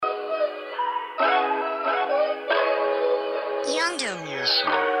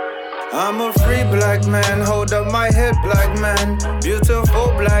I'm a free black man, hold up my head black man. Beautiful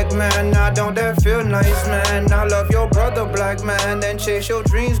black man, now don't that feel nice man. Now love your brother black man, then chase your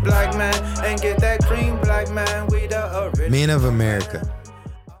dreams black man. And get that cream black man, we the original. Men of America,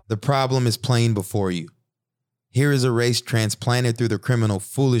 the problem is plain before you. Here is a race transplanted through the criminal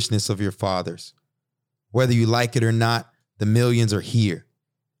foolishness of your fathers. Whether you like it or not, the millions are here,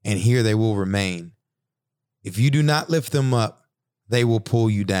 and here they will remain. If you do not lift them up, they will pull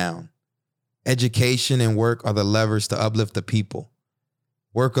you down. Education and work are the levers to uplift the people.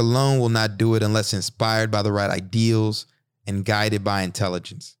 Work alone will not do it unless inspired by the right ideals and guided by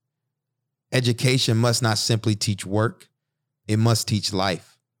intelligence. Education must not simply teach work, it must teach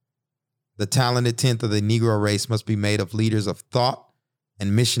life. The talented tenth of the Negro race must be made of leaders of thought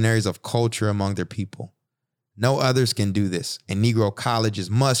and missionaries of culture among their people. No others can do this, and Negro colleges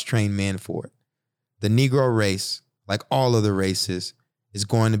must train men for it. The Negro race, like all other races, is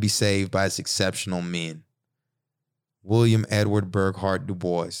going to be saved by its exceptional men. William Edward Burghardt Du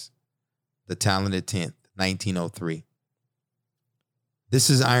Bois, The Talented Tenth, 1903. This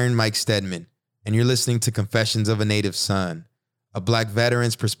is Iron Mike Stedman, and you're listening to Confessions of a Native Son, a Black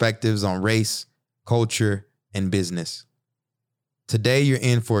veteran's perspectives on race, culture, and business. Today, you're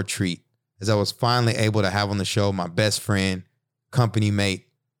in for a treat, as I was finally able to have on the show my best friend, company mate,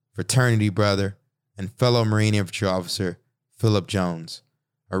 fraternity brother, and fellow Marine Infantry officer, Philip Jones,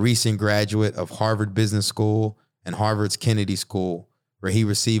 a recent graduate of Harvard Business School and Harvard's Kennedy School, where he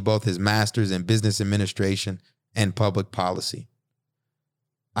received both his master's in business administration and public policy.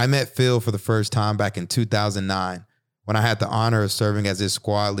 I met Phil for the first time back in 2009 when I had the honor of serving as his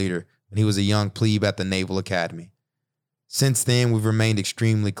squad leader when he was a young plebe at the Naval Academy. Since then, we've remained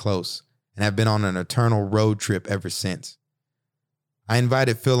extremely close and have been on an eternal road trip ever since. I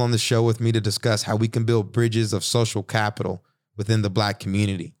invited Phil on the show with me to discuss how we can build bridges of social capital within the Black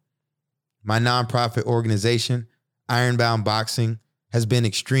community. My nonprofit organization, Ironbound Boxing, has been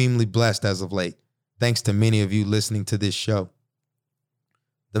extremely blessed as of late, thanks to many of you listening to this show.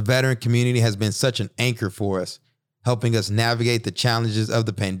 The veteran community has been such an anchor for us, helping us navigate the challenges of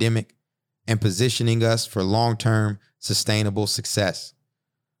the pandemic and positioning us for long-term, sustainable success.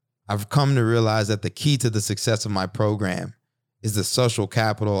 I've come to realize that the key to the success of my program is the social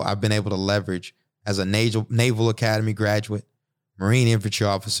capital I've been able to leverage as a Naval Academy graduate, Marine Infantry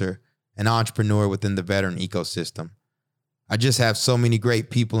officer, and entrepreneur within the veteran ecosystem. I just have so many great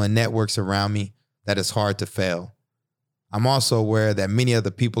people and networks around me that it's hard to fail. I'm also aware that many of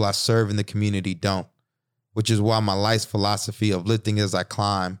the people I serve in the community don't, which is why my life's philosophy of lifting as I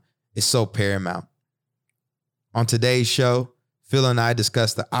climb is so paramount. On today's show, Phil and I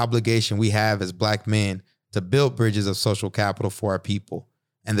discuss the obligation we have as Black men to build bridges of social capital for our people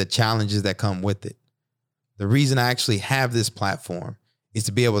and the challenges that come with it. The reason I actually have this platform is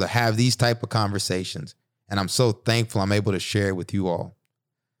to be able to have these type of conversations, and I'm so thankful I'm able to share it with you all.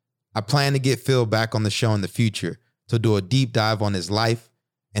 I plan to get Phil back on the show in the future to do a deep dive on his life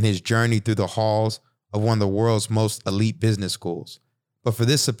and his journey through the halls of one of the world's most elite business schools. But for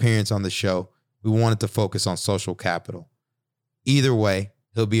this appearance on the show, we wanted to focus on social capital. Either way,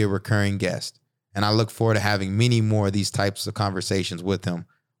 he'll be a recurring guest, and I look forward to having many more of these types of conversations with him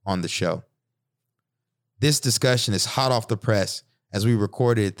on the show. This discussion is hot off the press as we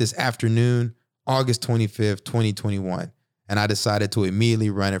recorded it this afternoon, August 25th, 2021, and I decided to immediately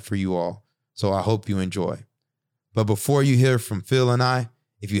run it for you all, so I hope you enjoy. But before you hear from Phil and I,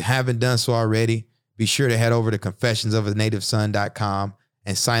 if you haven't done so already, be sure to head over to confessionsofanativeson.com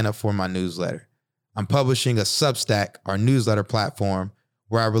and sign up for my newsletter. I'm publishing a Substack, our newsletter platform,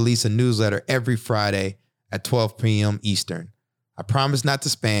 where I release a newsletter every Friday at 12 p.m. Eastern. I promise not to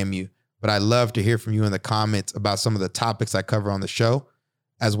spam you, but I'd love to hear from you in the comments about some of the topics I cover on the show,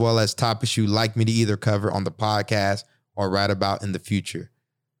 as well as topics you'd like me to either cover on the podcast or write about in the future.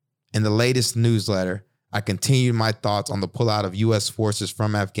 In the latest newsletter, I continued my thoughts on the pullout of U.S. forces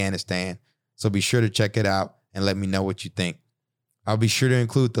from Afghanistan, so be sure to check it out and let me know what you think. I'll be sure to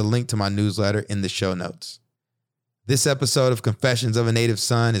include the link to my newsletter in the show notes. This episode of Confessions of a Native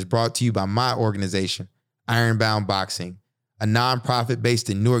Son is brought to you by my organization, Ironbound Boxing, a nonprofit based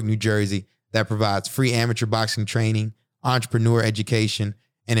in Newark, New Jersey that provides free amateur boxing training, entrepreneur education,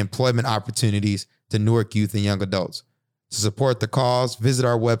 and employment opportunities to Newark youth and young adults. To support the cause, visit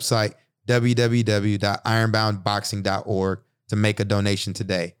our website, www.ironboundboxing.org, to make a donation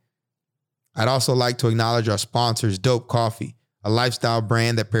today. I'd also like to acknowledge our sponsors, Dope Coffee, a lifestyle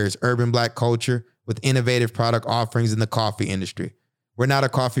brand that pairs urban Black culture with innovative product offerings in the coffee industry. We're not a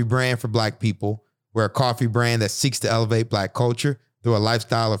coffee brand for Black people. We're a coffee brand that seeks to elevate Black culture through a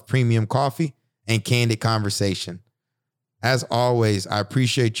lifestyle of premium coffee and candid conversation. As always, I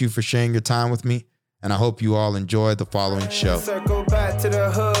appreciate you for sharing your time with me, and I hope you all enjoy the following show. Circle back to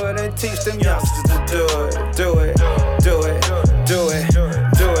the hood and teach them youngsters to do it, do it, do it, do it,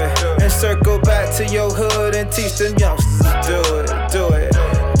 do it. And circle back to your hood and teach them youngsters to do it, do it,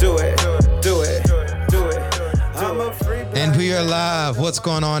 do it, do it, do it. I'm a free black And we are live. What's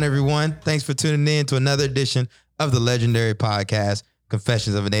going on, everyone? Thanks for tuning in to another edition of the legendary podcast,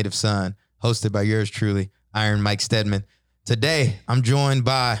 Confessions of a Native Son, hosted by yours truly, Iron Mike Stedman. Today, I'm joined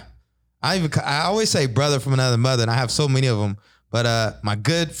by, I always say brother from another mother, and I have so many of them, but my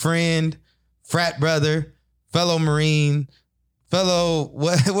good friend, frat brother, fellow Marine,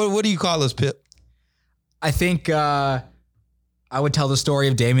 what do you call us, Pip? I think I would tell the story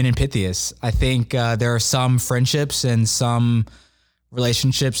of Damon and Pythias. I think there are some friendships and some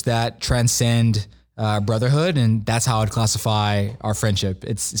relationships that transcend brotherhood, and that's how I'd classify our friendship.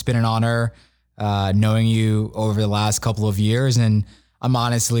 It's been an honor knowing you over the last couple of years, and I'm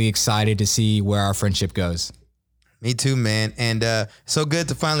honestly excited to see where our friendship goes. Me too, man. And so good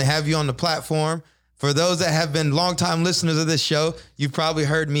to finally have you on the platform. For those that have been longtime listeners of this show, you've probably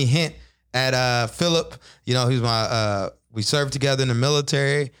heard me hint at Philip. You know, he's my, we served together in the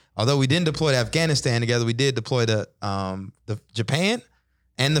military. Although we didn't deploy to Afghanistan together, we did deploy to the Japan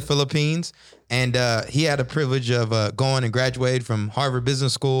and the Philippines. And he had a privilege of going and graduated from Harvard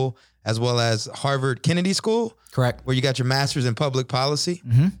Business School as well as Harvard Kennedy School. Correct. Where you got your master's in public policy.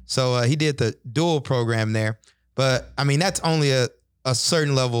 Mm-hmm. So he did the dual program there. But I mean, that's only a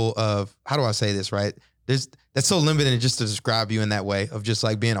certain level of, how do I say this, right? That's so limited just to describe you in that way of just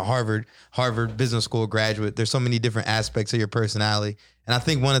like being a Harvard Business School graduate. There's so many different aspects of your personality. And I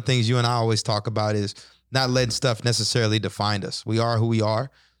think one of the things you and I always talk about is not letting stuff necessarily define us. We are who we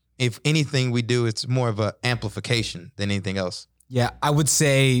are. If anything we do, it's more of an amplification than anything else. Yeah, I would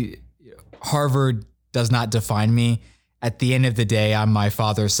say Harvard does not define me. At the end of the day, I'm my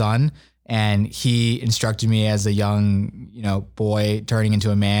father's son, and he instructed me as a young, boy turning into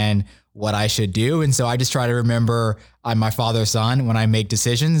a man what I should do. And so I just try to remember I'm my father's son when I make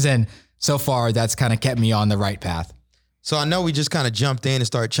decisions. And so far, that's kind of kept me on the right path. So I know we just kind of jumped in and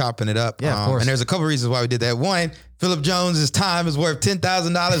started chopping it up. Yeah, of course. And there's a couple reasons why we did that. One, Philip Jones's time is worth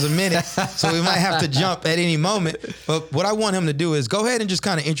 $10,000 a minute. So we might have to jump at any moment. But what I want him to do is go ahead and just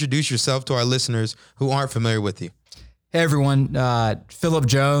kind of introduce yourself to our listeners who aren't familiar with you. Hey, everyone. Philip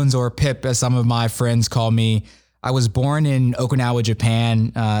Jones, or Pip, as some of my friends call me. I was born in Okinawa,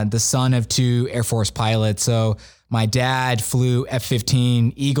 Japan, the son of two Air Force pilots. So my dad flew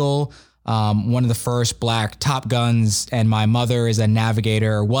F-15 Eagle, one of the first black Top Guns, and my mother was a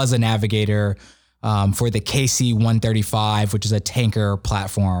navigator for the KC-135, which is a tanker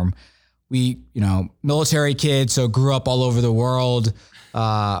platform. We, military kids, so grew up all over the world.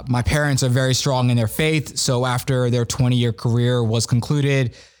 My parents are very strong in their faith. So after their 20-year career was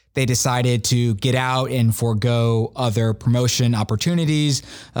concluded, they decided to get out and forego other promotion opportunities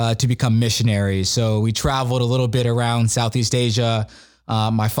to become missionaries. So we traveled a little bit around Southeast Asia,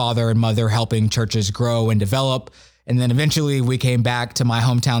 my father and mother helping churches grow and develop. And then eventually we came back to my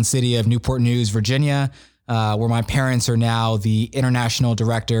hometown city of Newport News, Virginia, where my parents are now the international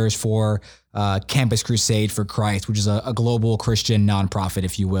directors for Campus Crusade for Christ, which is a global Christian nonprofit,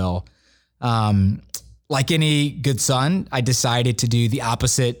 if you will. Like any good son, I decided to do the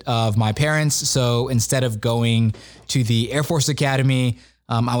opposite of my parents. So instead of going to the Air Force Academy,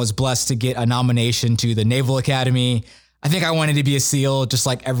 I was blessed to get a nomination to the Naval Academy. I think I wanted to be a SEAL just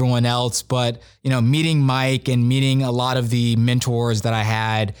like everyone else, but meeting Mike and meeting a lot of the mentors that I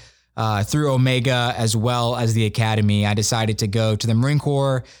had through Omega as well as the Academy, I decided to go to the Marine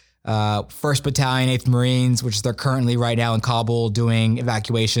Corps, 1st Battalion, 8th Marines, which they're currently right now in Kabul doing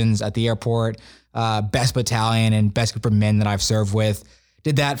evacuations at the airport. Best battalion and best group of men that I've served with.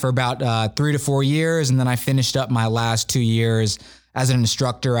 Did that for about 3 to 4 years. And then I finished up my last 2 years as an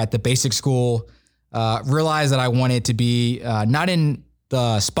instructor at the basic school. Realized that I wanted to be not in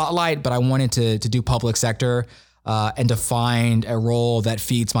the spotlight, but I wanted to do public sector and to find a role that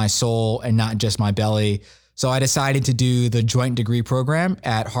feeds my soul and not just my belly. So I decided to do the joint degree program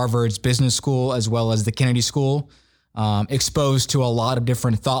at Harvard's Business School as well as the Kennedy School. Exposed to a lot of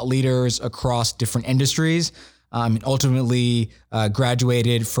different thought leaders across different industries. Ultimately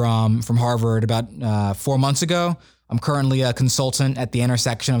graduated from Harvard about 4 months ago. I'm currently a consultant at the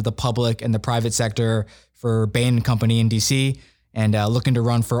intersection of the public and the private sector for Bain & Company in DC, and looking to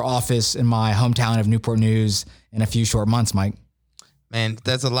run for office in my hometown of Newport News in a few short months, Mike. Man,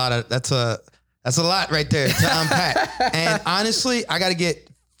 that's a lot right there to unpack. And honestly, I got to get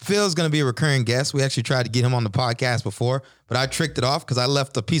Phil's going to be a recurring guest. We actually tried to get him on the podcast before, but I tricked it off because I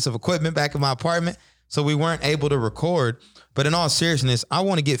left a piece of equipment back in my apartment. So we weren't able to record. But in all seriousness, I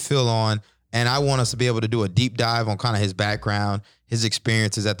want to get Phil on, and I want us to be able to do a deep dive on kind of his background, his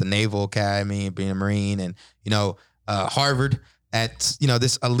experiences at the Naval Academy, being a Marine, and, Harvard at,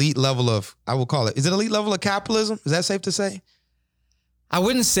 this elite level of, I will call it, is it elite level of capitalism? Is that safe to say? I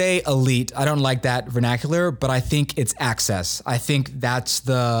wouldn't say elite. I don't like that vernacular, but I think it's access. I think that's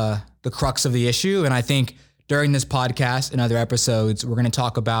the crux of the issue. And I think during this podcast and other episodes, we're going to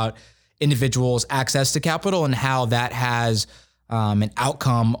talk about individuals' access to capital and how that has an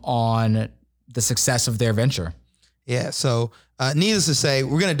outcome on the success of their venture. Yeah. So needless to say,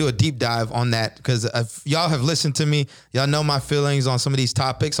 we're going to do a deep dive on that because if y'all have listened to me, y'all know my feelings on some of these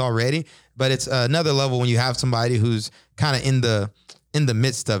topics already, but it's another level when you have somebody who's kind of in the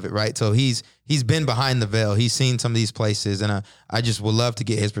midst of it, right? So he's been behind the veil. He's seen some of these places, and I just would love to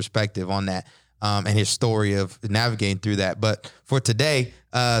get his perspective on that and his story of navigating through that. But for today,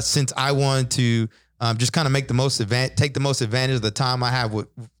 since I wanted to just kind of take the most advantage of the time I have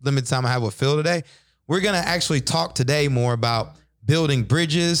limited time I have with Phil today, we're going to actually talk today more about building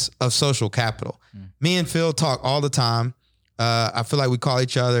bridges of social capital. Me and Phil talk all the time. I feel like we call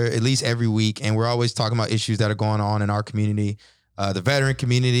each other at least every week, and we're always talking about issues that are going on in our community, the veteran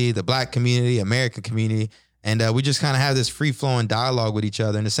community, the Black community, American community. And we just kind of have this free-flowing dialogue with each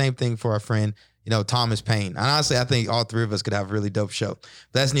other. And the same thing for our friend, Thomas Paine. And honestly, I think all three of us could have a really dope show.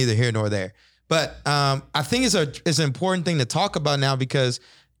 But that's neither here nor there. But I think it's an important thing to talk about now because,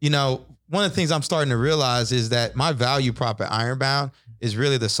 one of the things I'm starting to realize is that my value prop at Ironbound is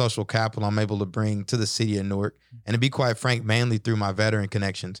really the social capital I'm able to bring to the city of Newark. And to be quite frank, mainly through my veteran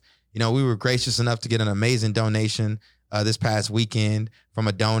connections. We were gracious enough to get an amazing donation this past weekend from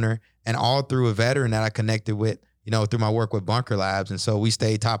a donor, and all through a veteran that I connected with, through my work with Bunker Labs. And so we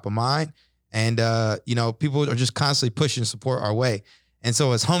stayed top of mind, and, people are just constantly pushing support our way. And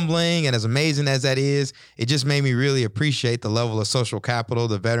so as humbling and as amazing as that is, it just made me really appreciate the level of social capital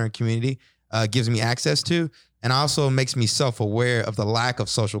the veteran community gives me access to. And also makes me self-aware of the lack of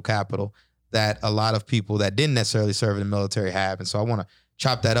social capital that a lot of people that didn't necessarily serve in the military have. And so I want to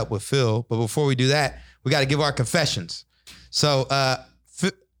chop that up with Phil. But before we do that, we got to give our confessions. So let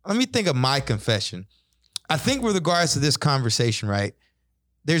me think of my confession. I think with regards to this conversation, right,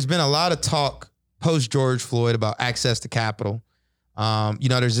 there's been a lot of talk post George Floyd about access to capital.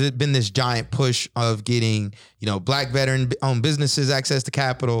 There's been this giant push of getting, Black veteran-owned businesses access to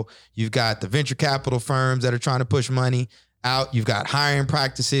capital. You've got the venture capital firms that are trying to push money out. You've got hiring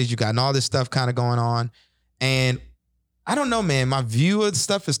practices. You've got all this stuff kind of going on. And I don't know, man, my view of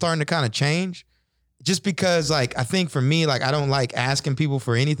stuff is starting to kind of change just because, I think for me, I don't like asking people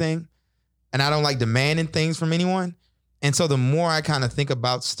for anything, and I don't like demanding things from anyone. And so the more I kind of think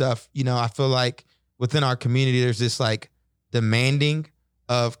about stuff, I feel like within our community, there's this demanding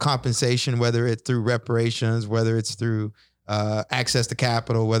of compensation, whether it's through reparations, whether it's through access to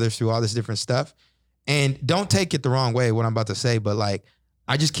capital, whether it's through all this different stuff. And don't take it the wrong way, what I'm about to say, but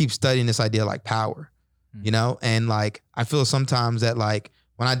I just keep studying this idea power, and I feel sometimes that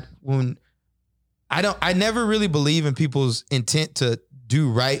I never really believe in people's intent to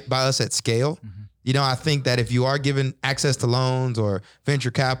do right by us at scale. I think that if you are given access to loans or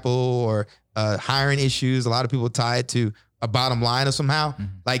venture capital or hiring issues, a lot of people tie it to a bottom line or somehow.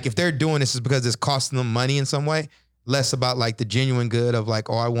 If they're doing this, it's because it's costing them money in some way, less about the genuine good of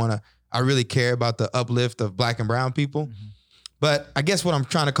I really care about the uplift of Black and brown people. But I guess what I'm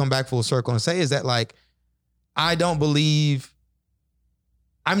trying to come back full circle and say is that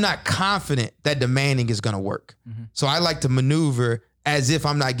I'm not confident that demanding is going to work. So I like to maneuver as if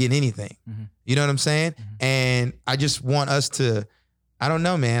I'm not getting anything. You know what I'm saying? And I just want us to, I don't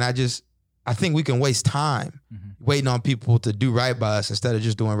know, man. I think we can waste time waiting on people to do right by us instead of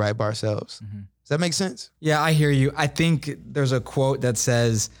just doing right by ourselves. Does that make sense? Yeah, I hear you. I think there's a quote that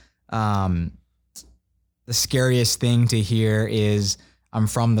says, the scariest thing to hear is, I'm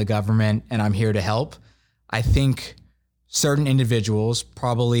from the government and I'm here to help. I think certain individuals,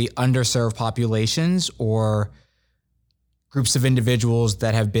 probably underserved populations or groups of individuals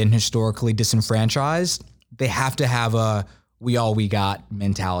that have been historically disenfranchised, they have to have a we all we got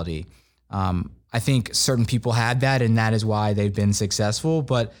mentality. I think certain people had that, and that is why they've been successful.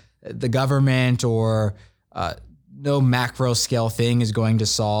 But the government or no macro scale thing is going to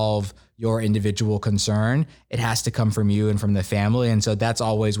solve your individual concern. It has to come from you and from the family. And so that's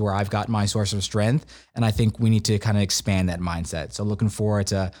always where I've got my source of strength. And I think we need to kind of expand that mindset. So looking forward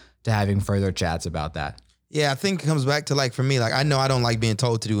to having further chats about that. Yeah, I think it comes back to for me, I know I don't like being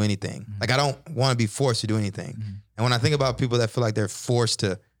told to do anything. I don't want to be forced to do anything. And when I think about people that feel like they're forced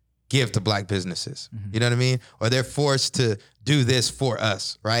to give to Black businesses, you know what I mean? Or they're forced to do this for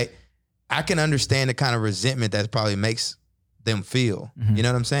us, right? I can understand the kind of resentment that probably makes them feel. Mhm. You know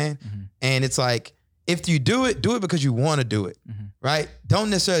what I'm saying? Mhm. And it's like, if you do it because you want to do it, Mhm. right? Don't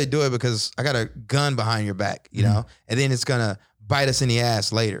necessarily do it because I got a gun behind your back, you know, and then it's gonna bite us in the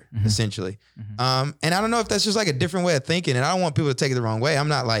ass later, essentially. And I don't know if that's just like a different way of thinking, and I don't want people to take it the wrong way. I'm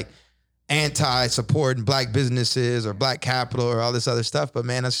not like anti-supporting black businesses or black capital or all this other stuff, but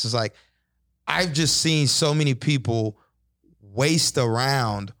man, that's just like, I've just seen so many people waste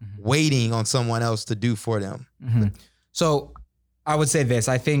around waiting on someone else to do for them. So I would say this.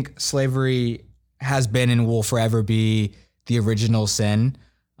 I think slavery has been and will forever be the original sin.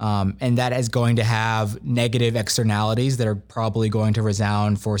 And that is going to have negative externalities that are probably going to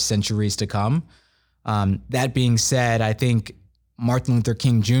resound for centuries to come. That being said, I think Martin Luther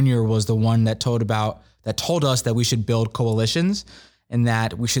King Jr. was the one that told us that we should build coalitions and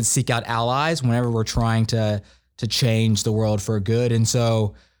that we should seek out allies whenever we're trying to change the world for good. And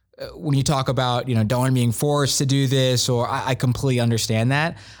so when you talk about, don't want being forced to do this, or I completely understand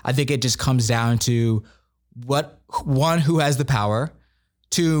that. I think it just comes down to who has the power?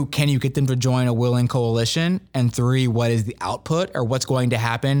 2, can you get them to join a willing coalition? And 3, what is the output, or what's going to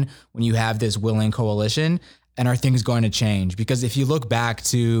happen when you have this willing coalition? And are things going to change? Because if you look back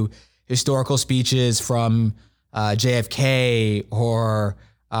to historical speeches from JFK or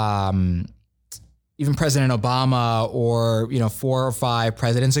even President Obama or 4 or 5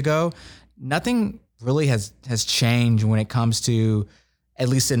 presidents ago, nothing really has changed when it comes to, at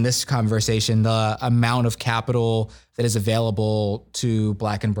least in this conversation, the amount of capital that is available to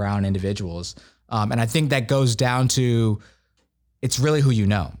black and brown individuals. And I think that goes down to, it's really who you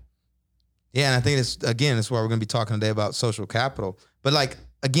know. Yeah, and I think that's why we're going to be talking today about social capital. But like,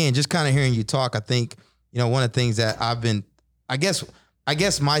 again, just kind of hearing you talk, I think, one of the things that I've been, I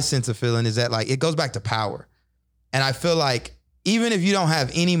guess my sense of feeling is that like, it goes back to power. And I feel like even if you don't have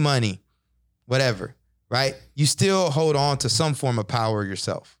any money, whatever, right, you still hold on to some form of power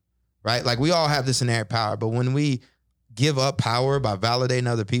yourself, right? Like we all have this inherent power, but when we give up power by validating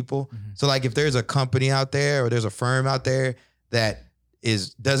other people, so like if there's a company out there or there's a firm out there that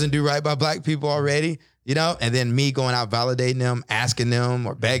doesn't do right by black people already, and then me going out validating them, asking them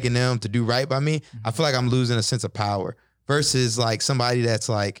or begging them to do right by me, I feel like I'm losing a sense of power versus like somebody that's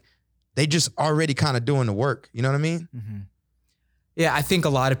like, they just already kind of doing the work. You know what I mean? Yeah, I think a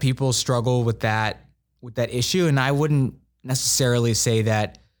lot of people struggle with that issue. And I wouldn't necessarily say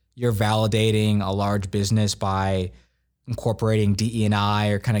that you're validating a large business by incorporating DE&I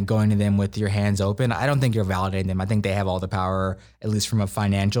or kind of going to them with your hands open. I don't think you're validating them. I think they have all the power, at least from a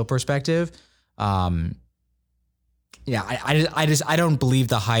financial perspective. I don't believe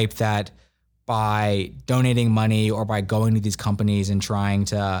the hype that by donating money or by going to these companies and trying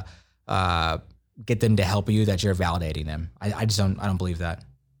to get them to help you that you're validating them. I don't believe that.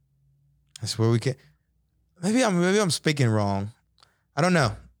 That's where we can. Maybe I'm speaking wrong. I don't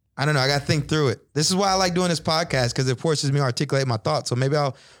know. I got to think through it. This is why I like doing this podcast, because it forces me to articulate my thoughts. So maybe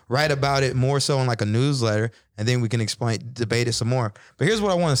I'll write about it more so in like a newsletter, and then we can debate it some more. But here's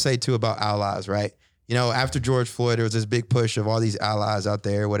what I want to say too about allies, right? After George Floyd, there was this big push of all these allies out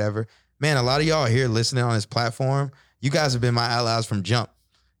there, whatever. Man, a lot of y'all here listening on this platform, you guys have been my allies from jump.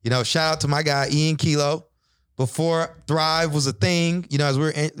 Shout out to my guy, Ian Kilo. Before Thrive was a thing, as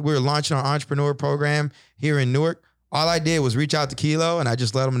we were launching our entrepreneur program here in Newark, all I did was reach out to Kilo and I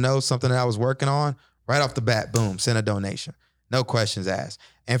just let him know something that I was working on. Right off the bat, boom, send a donation. No questions asked.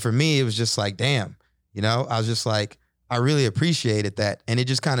 And for me, it was just like, damn, I was just like, I really appreciated that. And it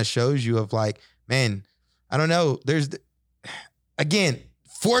just kind of shows you of like, man, I don't know. Again,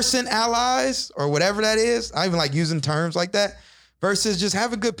 forcing allies or whatever that is. I even like using terms like that versus just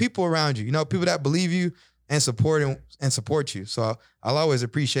having good people around you, people that believe you and support you. So I'll always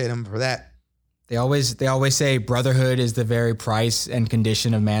appreciate them for that. They always say brotherhood is the very price and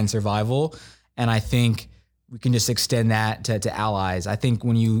condition of man's survival. And I think we can just extend that to allies. I think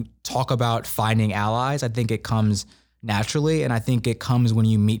when you talk about finding allies, I think it comes naturally. And I think it comes when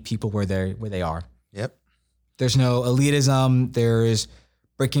you meet people where they are. Yep. There's no elitism. There's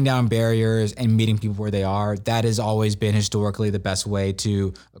breaking down barriers and meeting people where they are. That has always been historically the best way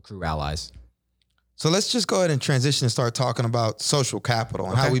to accrue allies. So let's just go ahead and transition and start talking about social capital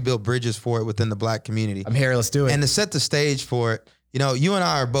and how we build bridges for it within the black community. I'm here. Let's do it. And to set the stage for it, you and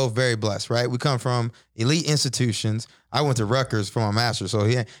I are both very blessed, right? We come from elite institutions. I went to Rutgers for my master's. So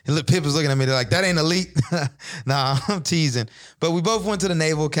Pip was looking at me, they're like, that ain't elite. Nah, I'm teasing. But we both went to the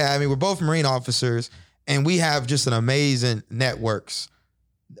Naval Academy. We're both Marine officers. And we have just an amazing networks.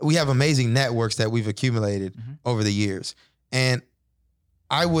 We have amazing networks that we've accumulated over the years. And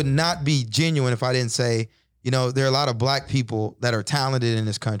I would not be genuine if I didn't say, there are a lot of black people that are talented in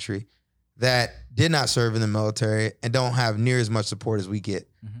this country that did not serve in the military and don't have near as much support as we get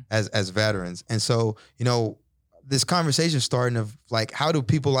as veterans. And so, you know, this conversation starting of like, how do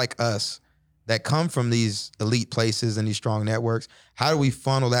people like us that come from these elite places and these strong networks, how do we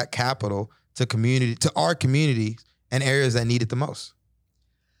funnel that capital to our community and areas that need it the most?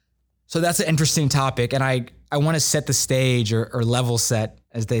 So that's an interesting topic. And I want to set the stage or level set,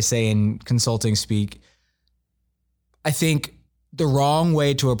 as they say in consulting speak. I think the wrong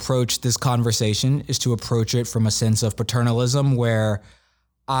way to approach this conversation is to approach it from a sense of paternalism, where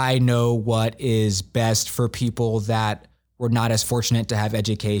I know what is best for people that were not as fortunate to have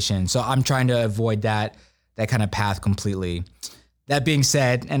education. So I'm trying to avoid that kind of path completely. That being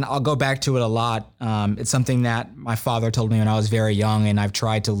said, and I'll go back to it a lot, it's something that my father told me when I was very young, and I've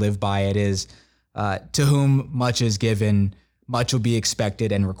tried to live by it, is to whom much is given, much will be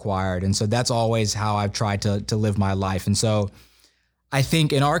expected and required. And so that's always how I've tried to live my life. And so I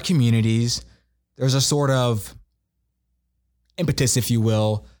think in our communities, there's a sort of impetus, if you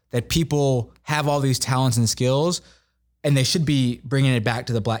will, that people have all these talents and skills, and they should be bringing it back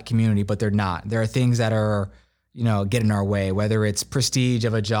to the Black community, but they're not. There are things that are, you know, get in our way, whether it's prestige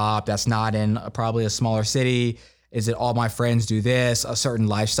of a job that's not in probably a smaller city. Is it all my friends do this, a certain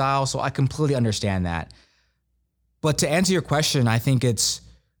lifestyle? So I completely understand that. But to answer your question, I think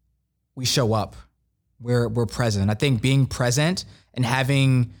we show up. We're present. I think being present and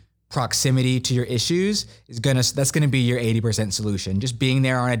having proximity to your issues that's gonna be your 80% solution. Just being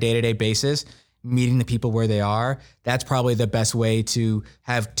there on a day-to-day basis, meeting the people where they are, that's probably the best way to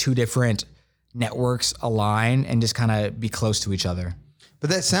have two different networks align and just kind of be close to each other. But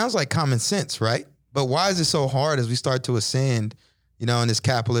that sounds like common sense, right? But why is it so hard as we start to ascend, you know, in this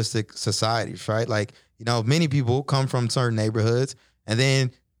capitalistic society, right? Like, you know, many people come from certain neighborhoods and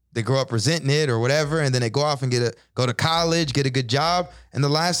then they grow up resenting it or whatever, and then they go off and go to college, get a good job, and the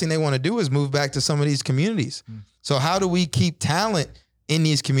last thing they want to do is move back to some of these communities. So how do we keep talent in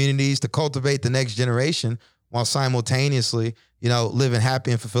these communities to cultivate the next generation while simultaneously, you know, living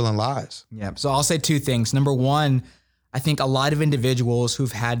happy and fulfilling lives? Yeah. So I'll say two things. Number one, I think a lot of individuals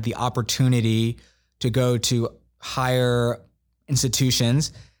who've had the opportunity to go to higher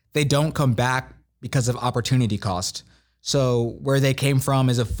institutions, they don't come back because of opportunity cost. So where they came from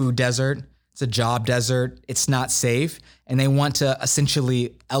is a food desert, it's a job desert, it's not safe, and they want to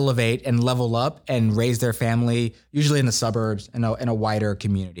essentially elevate and level up and raise their family, usually in the suburbs, in a wider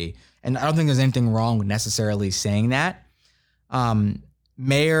community. And I don't think there's anything wrong with necessarily saying that.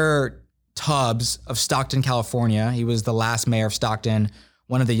 Mayor Tubbs of Stockton, California, he was the last mayor of Stockton,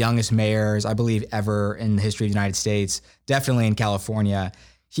 one of the youngest mayors, I believe, ever in the history of the United States, definitely in California.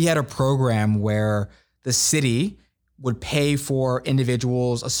 He had a program where the city would pay for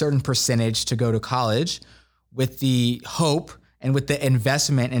individuals a certain percentage to go to college with the hope and with the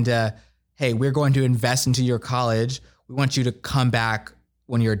investment into, hey, we're going to invest into your college. We want you to come back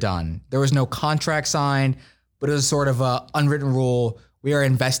when you're done. There was no contract signed, but it was sort of a unwritten rule. We are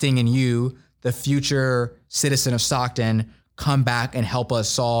investing in you, the future citizen of Stockton. Come back and help us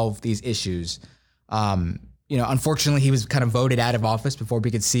solve these issues. You know, unfortunately, he was kind of voted out of office before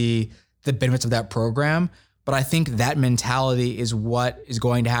we could see the benefits of that program. But I think that mentality is what is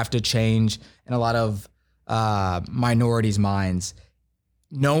going to have to change in a lot of minorities' minds.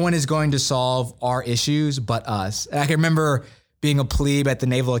 No one is going to solve our issues but us. And I can remember being a plebe at the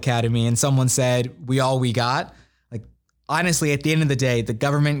Naval Academy and someone said, we got. Like, honestly, at the end of the day, the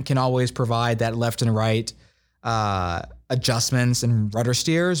government can always provide that left and right adjustments and rudder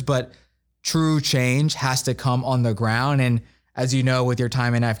steers, but true change has to come on the ground. And as you know, with your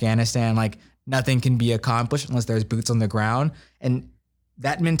time in Afghanistan, like, nothing can be accomplished unless there's boots on the ground. And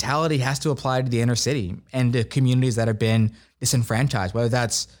that mentality has to apply to the inner city and to communities that have been disenfranchised, whether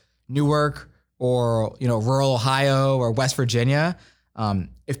that's Newark or, you know, rural Ohio or West Virginia.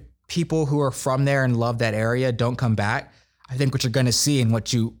 If people who are from there and love that area don't come back, I think what you're going to see and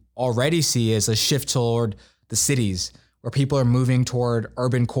what you already see is a shift toward the cities where people are moving toward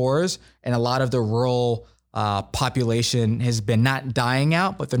urban cores, and a lot of the rural population has been not dying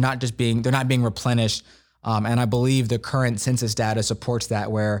out, but they're not being replenished. And I believe the current census data supports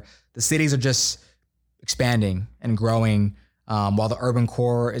that, where the cities are just expanding and growing, while the urban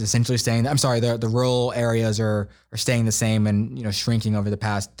core is essentially staying. The rural areas are staying the same and, you know, shrinking over the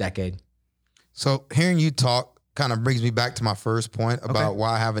past decade. So hearing you talk kind of brings me back to my first point about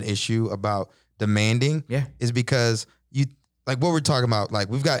why I have an issue about demanding. Yeah, is because you, like what we're talking about, like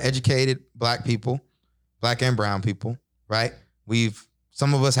we've got educated Black people, Black and brown people, right?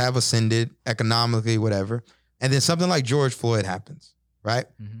 Some of us have ascended economically, whatever. And then something like George Floyd happens, right?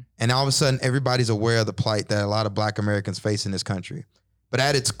 Mm-hmm. And all of a sudden, everybody's aware of the plight that a lot of Black Americans face in this country. But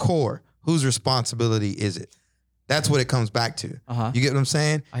at its core, whose responsibility is it? That's what it comes back to. Uh-huh. You get what I'm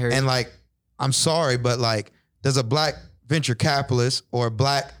saying? I hear you. And like, I'm sorry, but like, does a black venture capitalist or a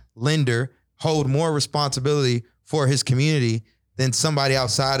black lender hold more responsibility for his community than somebody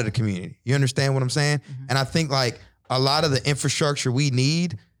outside of the community? You understand what I'm saying? Mm-hmm. And I think like a lot of the infrastructure we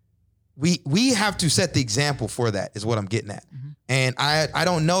need, we have to set the example for that is what I'm getting at. Mm-hmm. And I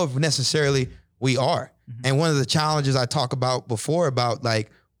don't know if necessarily we are. Mm-hmm. And one of the challenges I talk about before about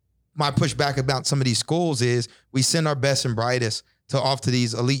like my pushback about some of these schools is we send our best and brightest off to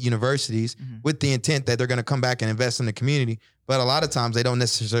these elite universities mm-hmm. with the intent that they're going to come back and invest in the community. But a lot of times they don't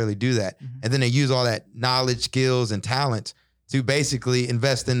necessarily do that. Mm-hmm. And then they use all that knowledge, skills, and talent to basically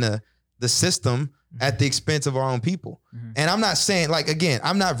invest in the system mm-hmm. at the expense of our own people. Mm-hmm. And I'm not saying like, again,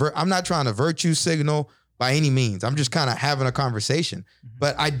 I'm not trying to virtue signal by any means. I'm just kind of having a conversation. Mm-hmm.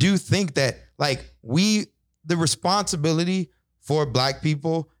 But I do think that like the responsibility for black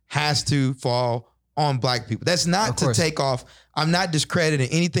people has to fall on black people. That's not to take off. I'm not discrediting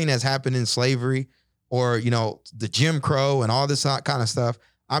anything that's happened in slavery or, you know, the Jim Crow and all this kind of stuff.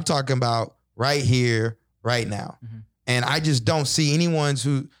 I'm talking about right here, right now. Mm-hmm. And I just don't see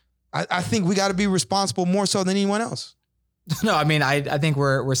I think we got to be responsible more so than anyone else. No, I mean, I think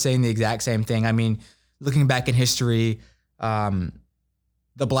we're saying the exact same thing. I mean, looking back in history, the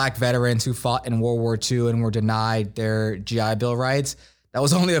black veterans who fought in World War II and were denied their GI Bill rights, that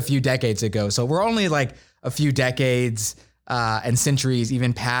was only a few decades ago. So we're only like a few decades and centuries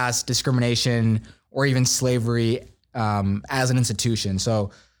even past discrimination or even slavery as an institution.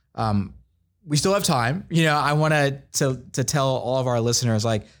 So we still have time. You know, I want to tell all of our listeners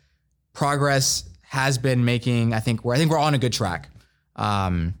like progress has been making. I think we're on a good track.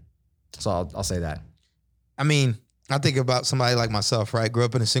 So I'll say that. I mean, I think about somebody like myself, right? Grew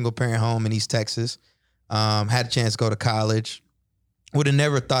up in a single parent home in East Texas. Had a chance to go to college. Would have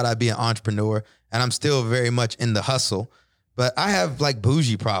never thought I'd be an entrepreneur, and I'm still very much in the hustle, but I have like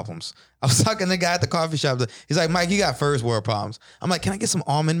bougie problems. I was talking to the guy at the coffee shop. He's like, Mike, you got first world problems. I'm like, can I get some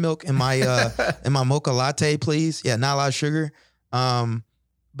almond milk in my in my mocha latte, please? Yeah, not a lot of sugar.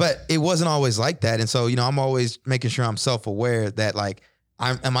 But it wasn't always like that. And so, you know, I'm always making sure I'm self-aware that like,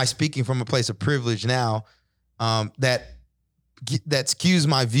 am I speaking from a place of privilege now that skews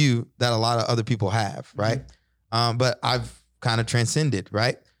my view that a lot of other people have, right? Mm-hmm. But I've kind of transcended,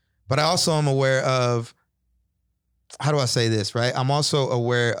 right? But I also am aware of, how do I say this, right? I'm also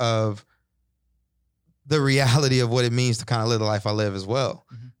aware of the reality of what it means to kind of live the life I live as well.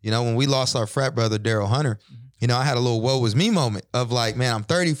 Mm-hmm. You know, when we lost our frat brother, Daryl Hunter, mm-hmm. you know, I had a little woe was me moment of like, man, I'm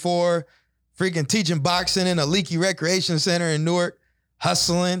 34, freaking teaching boxing in a leaky recreation center in Newark,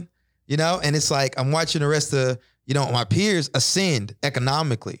 hustling, you know, and it's like, I'm watching the rest of, you know, my peers ascend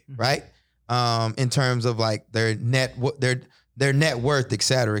economically, mm-hmm. right? In terms of like their net worth, et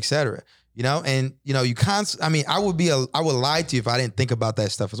cetera, you know, and you know, I mean, I would lie to you if I didn't think about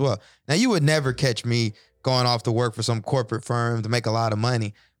that stuff as well. Now you would never catch me going off to work for some corporate firm to make a lot of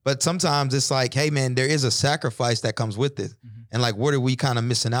money, but sometimes it's like, hey man, there is a sacrifice that comes with it. Mm-hmm. And like, what are we kind of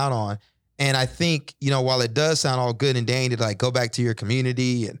missing out on? And I think, you know, while it does sound all good and dandy to like go back to your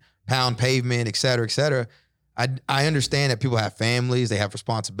community and pound pavement, et cetera, I understand that people have families, they have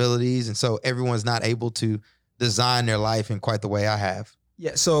responsibilities. And so everyone's not able to design their life in quite the way I have.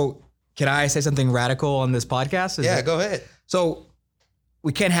 Yeah. So can I say something radical on this podcast? Go ahead. So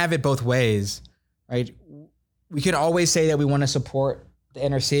we can't have it both ways, right? We can always say that we want to support the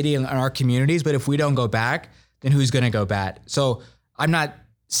inner city and our communities, but if we don't go back, then who's going to go back? So I'm not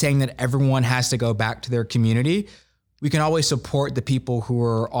saying that everyone has to go back to their community. We can always support the people who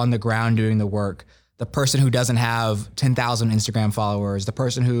are on the ground doing the work. The person who doesn't have 10,000 Instagram followers, the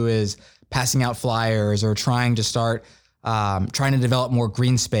person who is passing out flyers or trying to develop more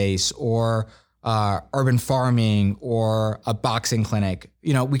green space or urban farming or a boxing clinic.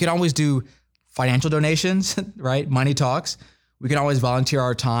 You know, we can always do financial donations, right? Money talks. We can always volunteer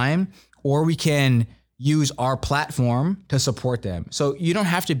our time, or we can use our platform to support them. So you don't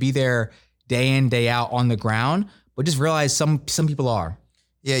have to be there day in, day out on the ground, but just realize some people are.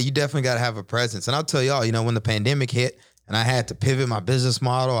 Yeah, you definitely got to have a presence. And I'll tell y'all, you know, when the pandemic hit and I had to pivot my business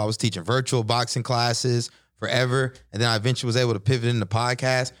model, I was teaching virtual boxing classes forever. And then I eventually was able to pivot into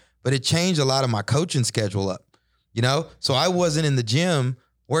podcast, but it changed a lot of my coaching schedule up, you know? So I wasn't in the gym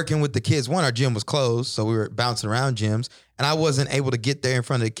working with the kids. One, our gym was closed, so we were bouncing around gyms, and I wasn't able to get there in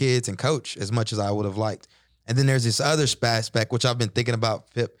front of the kids and coach as much as I would have liked. And then there's this other aspect, which I've been thinking about,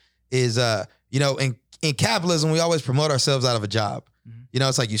 Pip, is, you know, in capitalism, we always promote ourselves out of a job. Mm-hmm. You know,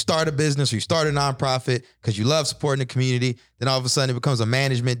 it's like you start a business or you start a nonprofit because you love supporting the community. Then all of a sudden it becomes a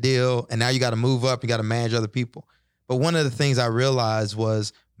management deal, and now you got to move up, you got to manage other people. But one of the things I realized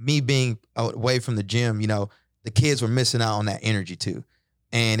was me being away from the gym, you know, the kids were missing out on that energy too.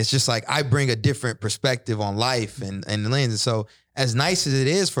 And it's just like, I bring a different perspective on life and lens. And so as nice as it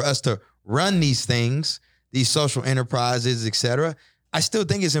is for us to run these things, these social enterprises, et cetera, I still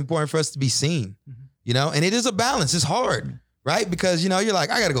think it's important for us to be seen, you know, and it is a balance. It's hard, right? Because, you know, you're like,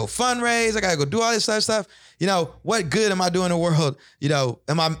 I got to go fundraise. I got to go do all this other stuff. You know, what good am I doing in the world? You know,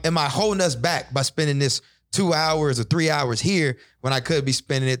 am I holding us back by spending this 2 hours or 3 hours here when I could be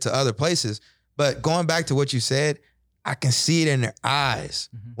spending it to other places? But going back to what you said, I can see it in their eyes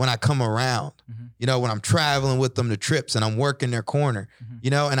when I come around, you know, when I'm traveling with them to trips and I'm working their corner,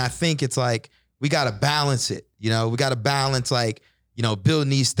 you know, and I think it's like, we got to balance it. You know, we got to balance like, you know, building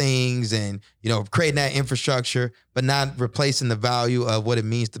these things and, you know, creating that infrastructure, but not replacing the value of what it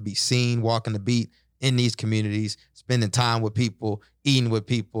means to be seen, walking the beat in these communities, spending time with people, eating with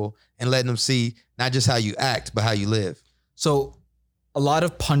people, and letting them see not just how you act, but how you live. So a lot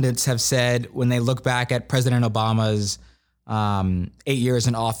of pundits have said when they look back at President Obama's 8 years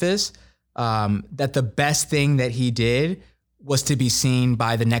in office, that the best thing that he did was to be seen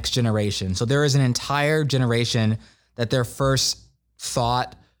by the next generation. So there is an entire generation that their first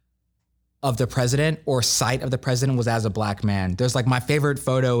thought of the president or sight of the president was as a black man. There's like, my favorite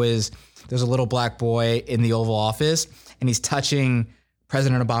photo is there's a little black boy in the Oval Office and he's touching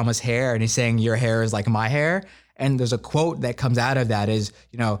President Obama's hair and he's saying, your hair is like my hair. And there's a quote that comes out of that is,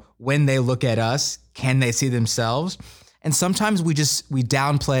 you know, when they look at us, can they see themselves? And sometimes we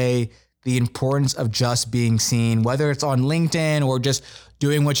downplay the importance of just being seen, whether it's on LinkedIn or just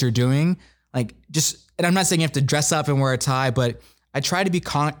doing what you're doing. Like and I'm not saying you have to dress up and wear a tie, but I try to be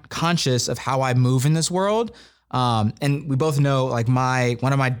conscious of how I move in this world. And we both know, like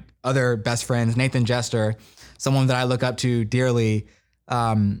one of my other best friends, Nathan Jester, someone that I look up to dearly.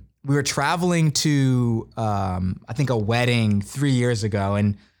 We were traveling to, I think, a wedding 3 years ago.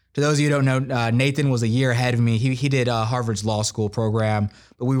 And to those of you who don't know, Nathan was a year ahead of me. He did Harvard's law school program,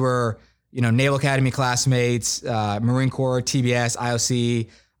 but we were, you know, Naval Academy classmates, Marine Corps, TBS, IOC,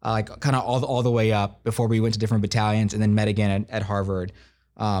 like kind of all the way up before we went to different battalions and then met again at Harvard.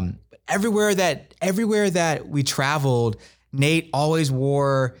 But everywhere that we traveled, Nate always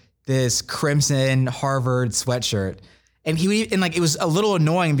wore this crimson Harvard sweatshirt. And it was a little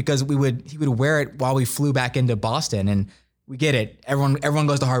annoying because he would wear it while we flew back into Boston. And we get it. Everyone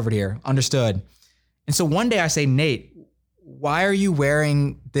goes to Harvard here. Understood. And so one day I say, Nate, why are you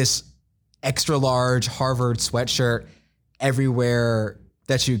wearing this extra large Harvard sweatshirt everywhere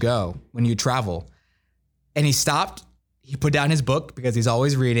that you go when you travel? And he stopped. He put down his book because he's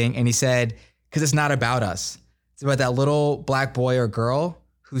always reading. And he said, because it's not about us. It's about that little black boy or girl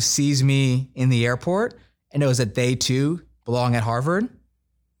who sees me in the airport and knows that they too belong at Harvard.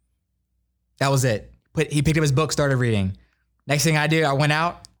 That was it. He picked up his book, started reading. Next thing I did, I went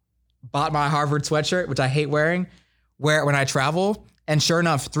out, bought my Harvard sweatshirt, which I hate wearing, wear it when I travel. And sure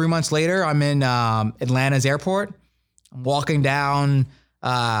enough, 3 months later, I'm in Atlanta's airport. I'm walking down,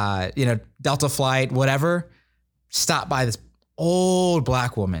 Delta flight, whatever. Stopped by this old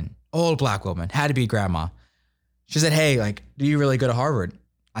black woman, had to be grandma. She said, hey, like, do you really go to Harvard?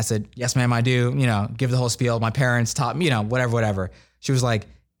 I said, yes, ma'am, I do. You know, give the whole spiel. My parents taught me, you know, whatever. She was like,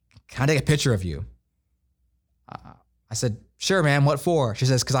 can I take a picture of you? I said, sure, ma'am. What for? She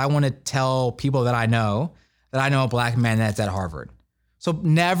says, because I want to tell people that I know a black man that's at Harvard. So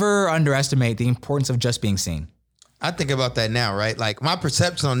never underestimate the importance of just being seen. I think about that now, right? Like my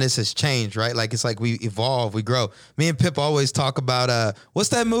perception on this has changed, right? Like it's like we evolve, we grow. Me and Pip always talk about what's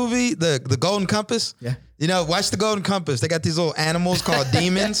that movie? The Golden Compass? Yeah. You know, watch the Golden Compass. They got these little animals called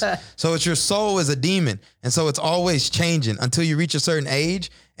demons. So it's your soul is a demon. And so it's always changing until you reach a certain age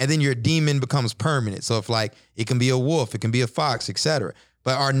and then your demon becomes permanent. So if like it can be a wolf, it can be a fox, etc.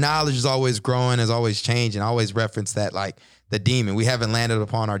 But our knowledge is always growing, is always changing. I always reference that like the demon. We haven't landed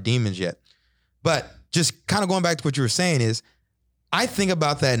upon our demons yet. But just kind of going back to what you were saying is, I think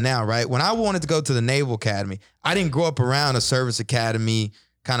about that now, right? When I wanted to go to the Naval Academy, I didn't grow up around a service academy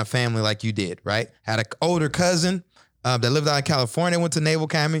kind of family like you did, right? Had an older cousin that lived out in California, went to Naval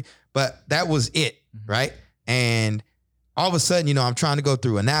Academy, but that was it, right? And all of a sudden, you know, I'm trying to go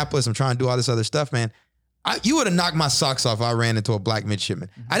through Annapolis, I'm trying to do all this other stuff, man. You would have knocked my socks off if I ran into a black midshipman.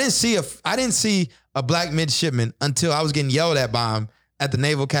 I didn't see a black midshipman until I was getting yelled at by him at the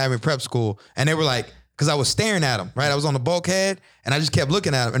Naval Academy prep school, and they were like, because I was staring at him, right? I was on the bulkhead, and I just kept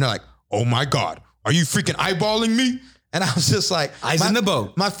looking at him, and they're like, oh my God, are you freaking eyeballing me? And I was just like, eyes in the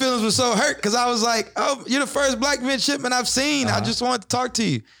boat. My feelings were so hurt because I was like, oh, you're the first black midshipman I've seen. I just wanted to talk to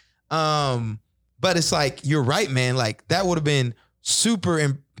you. But it's like, you're right, man. Like that would have been super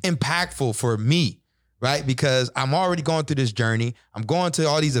impactful for me, right? Because I'm already going through this journey. I'm going to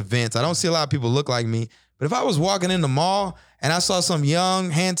all these events. I don't see a lot of people look like me. But if I was walking in the mall and I saw some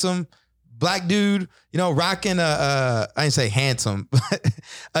young, handsome black dude, rocking I didn't say handsome, but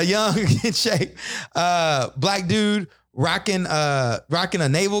a young, in shape, black dude rocking a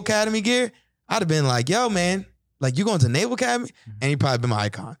Naval Academy gear, I'd have been like, yo, man, like, you going to Naval Academy? And he'd probably been my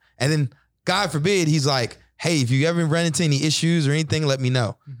icon. And then, God forbid, he's like, hey, if you ever run into any issues or anything, let me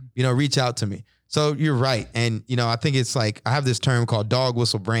know. Reach out to me. So you're right. And, I think it's like, I have this term called dog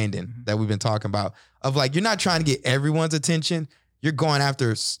whistle branding that we've been talking about, of like, you're not trying to get everyone's attention. You're going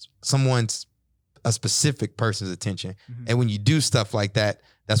after a specific person's attention. And when you do stuff like that,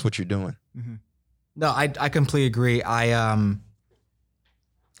 that's what you're doing. No, I completely agree. The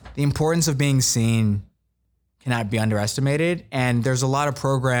importance of being seen cannot be underestimated. And there's a lot of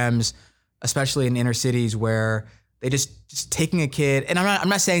programs, especially in inner cities, where they just taking a kid. And I'm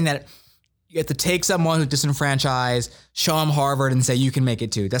not saying that you have to take someone who's disenfranchised, show them Harvard and say, you can make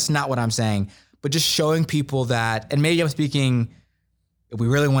it too. That's not what I'm saying. But just showing people that, and maybe I'm speaking, if we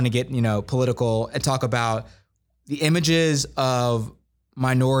really want to get, political and talk about the images of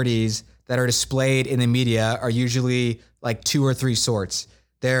minorities that are displayed in the media are usually like 2 or 3 sorts.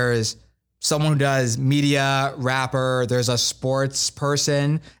 There's someone who does media, rapper, there's a sports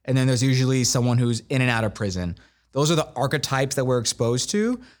person, and then there's usually someone who's in and out of prison. Those are the archetypes that we're exposed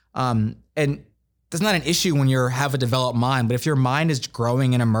to. And that's not an issue when you have a developed mind, but if your mind is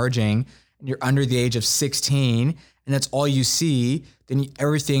growing and emerging and you're under the age of 16 and that's all you see, then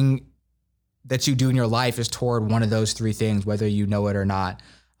everything that you do in your life is toward one of those 3 things, whether you know it or not.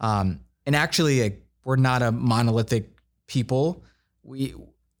 And actually, we're not a monolithic people. We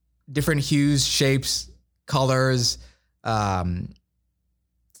different hues, shapes, colors,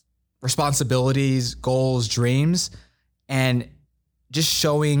 responsibilities, goals, dreams, and just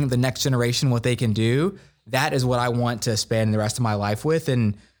showing the next generation what they can do. That is what I want to spend the rest of my life with.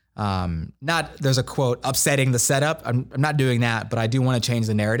 And there's a quote, upsetting the setup. I'm not doing that, but I do want to change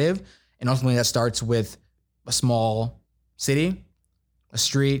the narrative. And ultimately that starts with a small city, a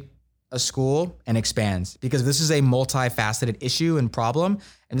street, a school, and expands, because this is a multifaceted issue and problem.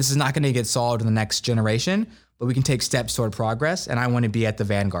 And this is not going to get solved in the next generation, but we can take steps toward progress. And I want to be at the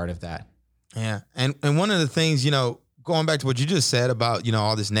vanguard of that. Yeah. And one of the things, going back to what you just said about,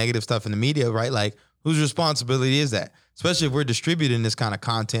 all this negative stuff in the media, right? Like, whose responsibility is that? Especially if we're distributing this kind of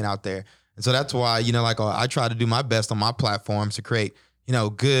content out there. And so that's why, I try to do my best on my platforms to create,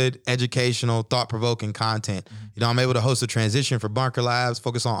 good, educational, thought-provoking content. I'm able to host a transition for Bunker Labs,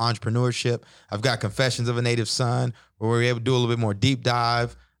 focus on entrepreneurship. I've got Confessions of a Native Son, where we're able to do a little bit more deep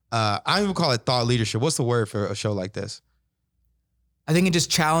dive. I even call it thought leadership. What's the word for a show like this? I think it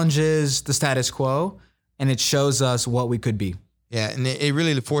just challenges the status quo and it shows us what we could be. Yeah, and it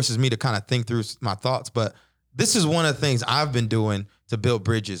really forces me to kind of think through my thoughts. But this is one of the things I've been doing to build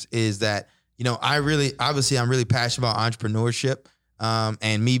bridges is that, I'm really passionate about entrepreneurship.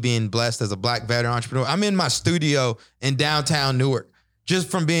 And me being blessed as a Black veteran entrepreneur. I'm in my studio in downtown Newark, just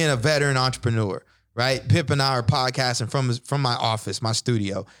from being a veteran entrepreneur, right? Pip and I are podcasting from my office, my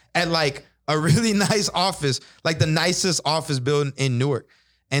studio, at like a really nice office, like the nicest office building in Newark.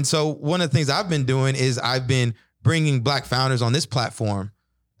 And so one of the things I've been doing is I've been bringing Black founders on this platform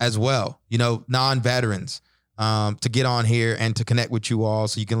as well, non-veterans, to get on here and to connect with you all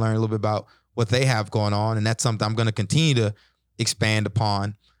so you can learn a little bit about what they have going on. And that's something I'm going to continue to expand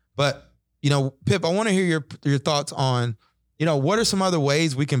upon. But, Pip, I want to hear your thoughts on, what are some other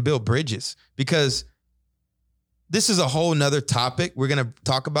ways we can build bridges? Because this is a whole nother topic we're going to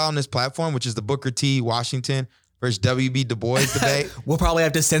talk about on this platform, which is the Booker T. Washington versus W.B. Du Bois debate. We'll probably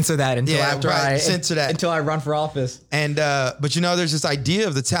have to censor that until I run for office. And, but there's this idea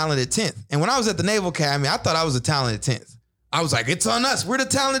of the talented 10th. And when I was at the Naval Academy, I thought I was a talented 10th. I was like, it's on us. We're the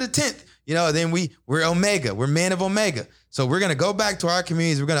talented 10th. Then we're Omega. We're men of Omega. So we're going to go back to our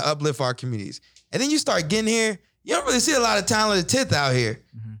communities. We're going to uplift our communities. And then you start getting here. You don't really see a lot of talented 10th out here,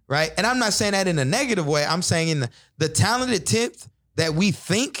 right? And I'm not saying that in a negative way. I'm saying in the talented 10th that we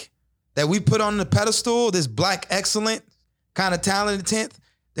think, that we put on the pedestal, this Black excellent kind of talented 10th,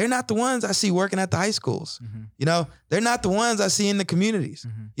 they're not the ones I see working at the high schools. They're not the ones I see in the communities.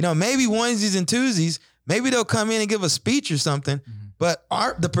 Maybe onesies and twosies, maybe they'll come in and give a speech or something. But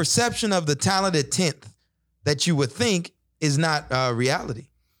the perception of the talented 10th that you would think is not reality.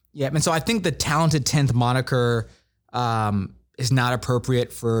 Yeah, and so I think the talented 10th moniker is not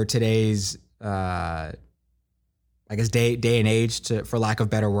appropriate for today's, day and age, for lack of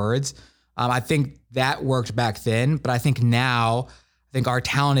better words. I think that worked back then, but I think now, our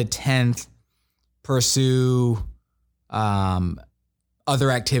talented 10th pursue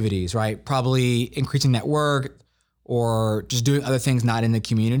other activities, right? Probably increasing that work or just doing other things not in the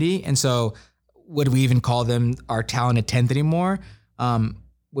community. And so would we even call them our talented 10th anymore?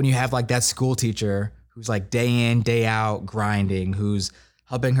 When you have like that school teacher who's like day in, day out grinding, who's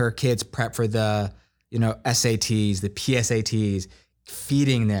helping her kids prep for the, SATs, the PSATs,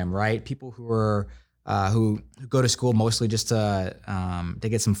 feeding them, right? People who are, who go to school mostly just to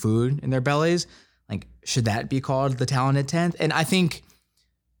get some food in their bellies. Like, should that be called the talented 10th? And I think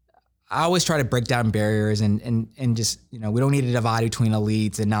I always try to break down barriers and just, we don't need to divide between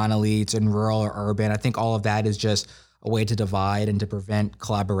elites and non-elites and rural or urban. I think all of that is just a way to divide and to prevent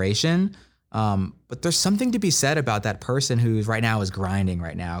collaboration. But there's something to be said about that person who's right now is grinding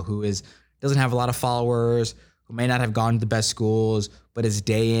right now, who doesn't have a lot of followers, who may not have gone to the best schools, but is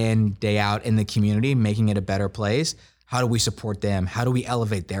day in, day out in the community, making it a better place. How do we support them? How do we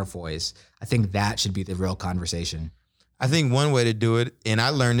elevate their voice? I think that should be the real conversation. I think one way to do it, and I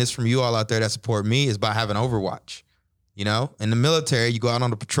learned this from you all out there that support me, is by having Overwatch. In the military, you go out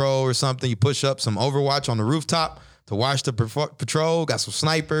on a patrol or something, you push up some Overwatch on the rooftop to watch the patrol, got some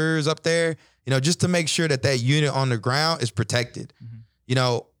snipers up there, just to make sure that unit on the ground is protected.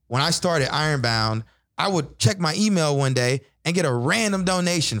 Mm-hmm. When I started Ironbound, I would check my email one day and get a random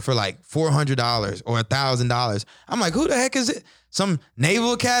donation for like $400 or $1,000. I'm like, who the heck is it? Some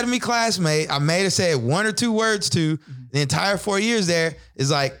Naval Academy classmate I made her say one or two words to the entire 4 years there is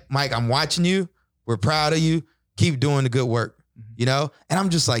like, Mike, I'm watching you. We're proud of you. Keep doing the good work, And I'm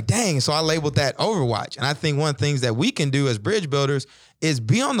just like, dang. So I labeled that Overwatch. And I think one of the things that we can do as bridge builders is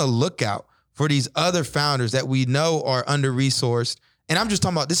be on the lookout for these other founders that we know are under-resourced. And I'm just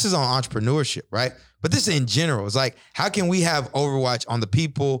talking about, this is on entrepreneurship, right? But this in general is like, how can we have Overwatch on the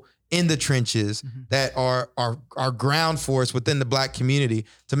people in the trenches that are ground force within the Black community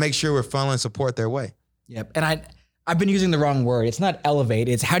to make sure we're funneling support their way? Yep. And I've been using the wrong word. It's not elevate.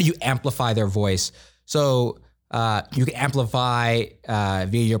 It's how do you amplify their voice? So you can amplify via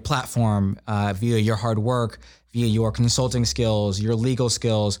your platform, via your hard work, via your consulting skills, your legal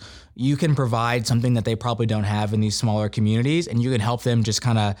skills. You can provide something that they probably don't have in these smaller communities, and you can help them just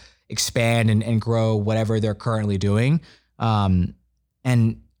kind of expand and grow whatever they're currently doing. And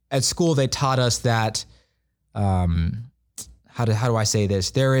at school, they taught us that, how do I say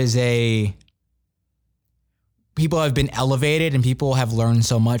this? People have been elevated and people have learned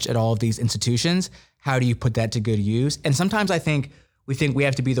so much at all of these institutions. How do you put that to good use? And sometimes we think we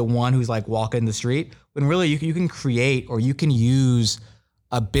have to be the one who's like walking the street, when really you can create or you can use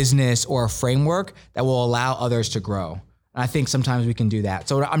a business or a framework that will allow others to grow. And I think sometimes we can do that.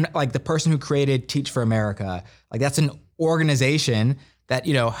 So I'm like the person who created Teach for America. Like that's an organization that,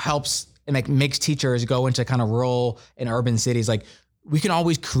 helps and makes teachers go into kind of rural and urban cities. Like we can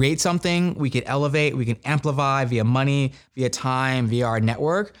always create something, we can elevate, we can amplify via money, via time, via our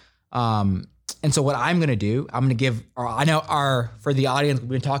network. And so what I'm going to do, I'm going to give, for the audience, we've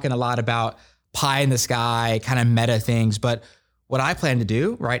been talking a lot about pie in the sky, kind of meta things, but what I plan to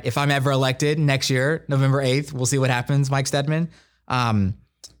do, right, if I'm ever elected next year, November 8th, we'll see what happens, Mike Stedman, is I'm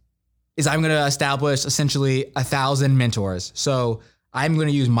going to establish essentially 1,000 mentors. So I'm going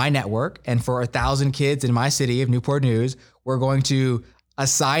to use my network, and for 1,000 kids in my city of Newport News, we're going to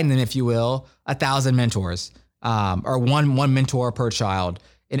assign them, if you will, 1,000 mentors, or one mentor per child.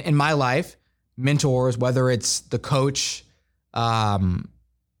 In my life, mentors, whether it's the coach,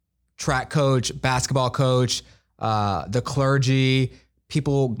 track coach, basketball coach, the clergy,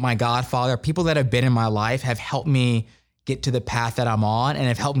 people, my godfather, people that have been in my life have helped me get to the path that I'm on and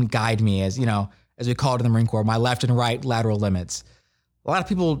have helped me guide me as we call it in the Marine Corps, my left and right lateral limits. A lot of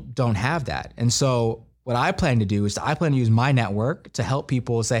people don't have that. And so what I plan to do is I plan to use my network to help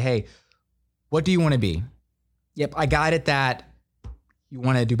people say, hey, what do you want to be? Yep, I got it that you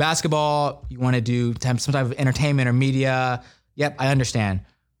want to do basketball, you want to do some type of entertainment or media. Yep, I understand.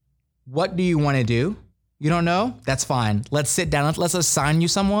 What do you want to do? You don't know? That's fine. Let's sit down. Let's assign you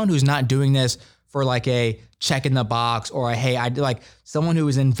someone who's not doing this for like a check in the box or a, hey, I like someone who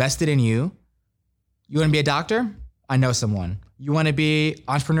is invested in you. You want to be a doctor? I know someone. You want to be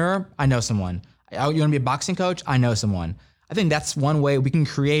entrepreneur? I know someone. You want to be a boxing coach? I know someone. I think that's one way we can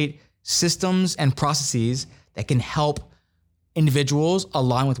create systems and processes that can help individuals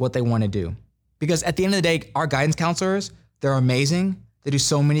align with what they want to do. Because at the end of the day, our guidance counselors, they're amazing. They do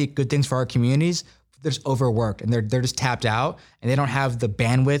so many good things for our communities. They're just overworked and they're just tapped out and they don't have the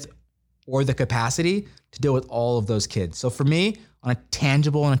bandwidth or the capacity to deal with all of those kids. So for me, on a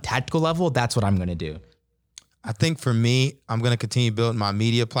tangible and a tactical level, that's what I'm going to do. I think for me, I'm going to continue building my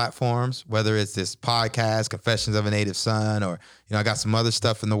media platforms, whether it's this podcast, Confessions of a Native Son, or, you know, I got some other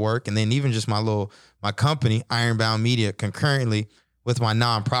stuff in the work. And then even just my company, Ironbound Media, concurrently, with my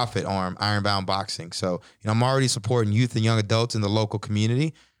nonprofit arm, Ironbound Boxing. So, I'm already supporting youth and young adults in the local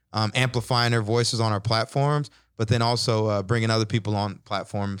community, amplifying their voices on our platforms, but then also bringing other people on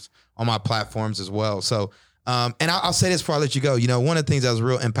my platforms as well. So, and I'll say this before I let you go. One of the things that was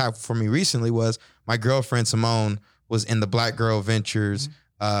real impactful for me recently was my girlfriend, Simone, was in the Black Girl Ventures.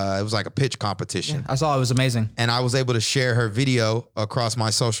 It was like a pitch competition. Yeah, I saw it was amazing. And I was able to share her video across my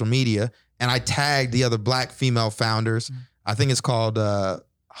social media, and I tagged the other Black female founders. I think it's called I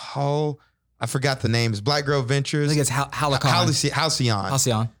forgot the name. It's Black Girl Ventures. I think it's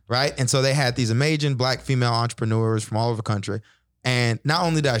Halcyon. Right? And so they had these amazing Black female entrepreneurs from all over the country. And not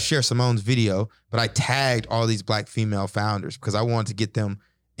only did I share Simone's video, but I tagged all these Black female founders because I wanted to get them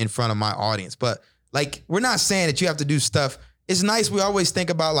in front of my audience. But like, we're not saying that you have to do stuff. It's nice. We always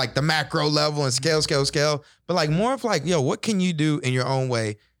think about like the macro level and scale. But like more of like, what can you do in your own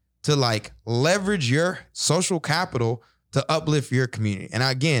way to like leverage your social capital to uplift your community? And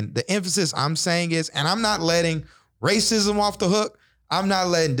again, the emphasis I'm saying is, and I'm not letting racism off the hook. I'm not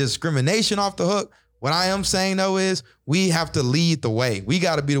letting discrimination off the hook. What I am saying though is we have to lead the way. We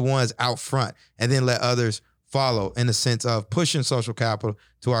got to be the ones out front and then let others follow in the sense of pushing social capital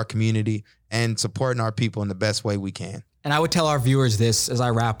to our community and supporting our people in the best way we can. And I would tell our viewers this as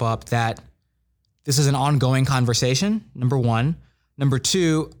I wrap up, that this is an ongoing conversation, number one. Number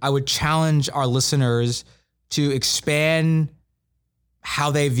two, I would challenge our listeners to expand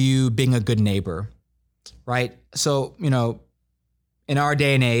how they view being a good neighbor, right? So, in our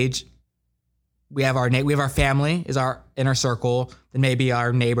day and age, we have our family is our inner circle, then maybe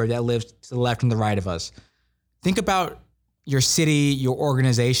our neighbor that lives to the left and the right of us. Think about your city, your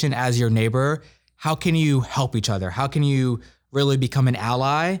organization as your neighbor. How can you help each other? How can you really become an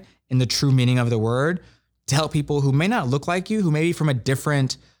ally in the true meaning of the word to help people who may not look like you, who may be from a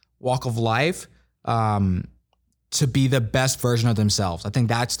different walk of life, to be the best version of themselves? I think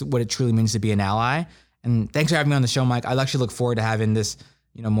that's what it truly means to be an ally. And thanks for having me on the show, Mike. I actually look forward to having this,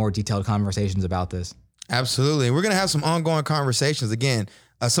 more detailed conversations about this. Absolutely. And we're going to have some ongoing conversations. Again,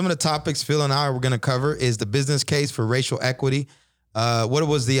 some of the topics Phil and I are going to cover is the business case for racial equity. What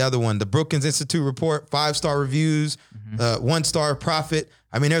was the other one? The Brookings Institute report, 5-star reviews, 1-star profit.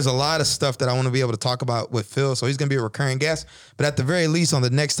 I mean, there's a lot of stuff that I want to be able to talk about with Phil. So he's going to be a recurring guest. But at the very least, on the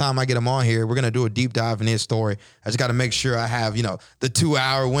next time I get him on here, we're going to do a deep dive in his story. I just got to make sure I have, the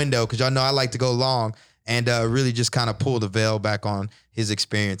 2-hour window, because y'all know I like to go long and really just kind of pull the veil back on his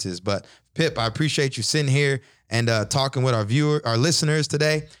experiences. But Pip, I appreciate you sitting here and talking with our listeners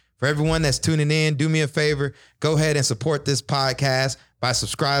today. For everyone that's tuning in, do me a favor, go ahead and support this podcast by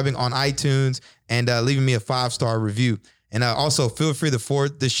subscribing on iTunes and leaving me a 5-star review. And also feel free to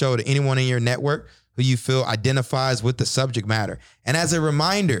forward this show to anyone in your network who you feel identifies with the subject matter. And as a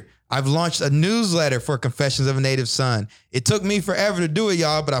reminder, I've launched a newsletter for Confessions of a Native Son. It took me forever to do it,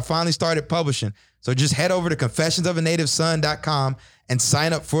 y'all, but I finally started publishing. So just head over to confessionsofanativson.com and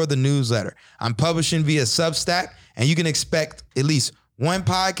sign up for the newsletter. I'm publishing via Substack, and you can expect at least one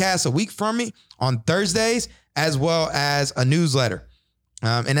podcast a week from me on Thursdays, as well as a newsletter.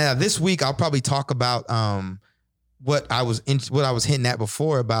 And this week I'll probably talk about what I was hinting at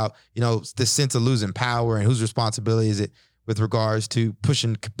before about, the sense of losing power and whose responsibility is it with regards to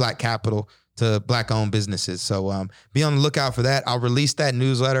pushing Black capital to Black-owned businesses. So be on the lookout for that. I'll release that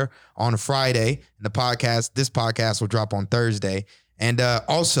newsletter on Friday, and this podcast will drop on Thursday. And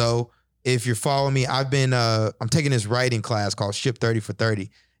also, if you're following me, I'm taking this writing class called Ship 30 for 30.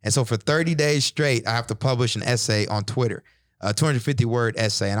 And so for 30 days straight, I have to publish an essay on Twitter, a 250-word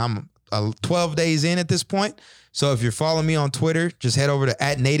essay. And I'm 12 days in at this point. So if you're following me on Twitter, just head over to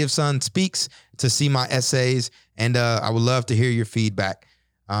 @NativeSonSpeaks to see my essays. And I would love to hear your feedback.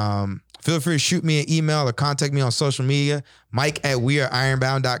 Feel free to shoot me an email or contact me on social media,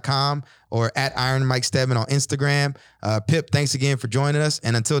 Mike@weareironbound.com or @IronMikeStedman on Instagram. Pip, thanks again for joining us.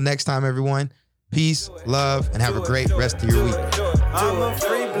 And until next time, everyone, peace, love, and have a great rest of your week. I'm a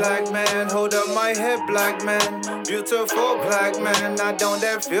free Black man, hold up my head, Black man. Beautiful Black man, I don't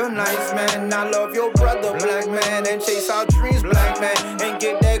that feel nice, man. I love your brother, Black man, and chase our dreams, Black man, and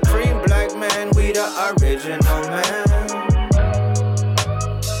get that cream, Black man. We the original man.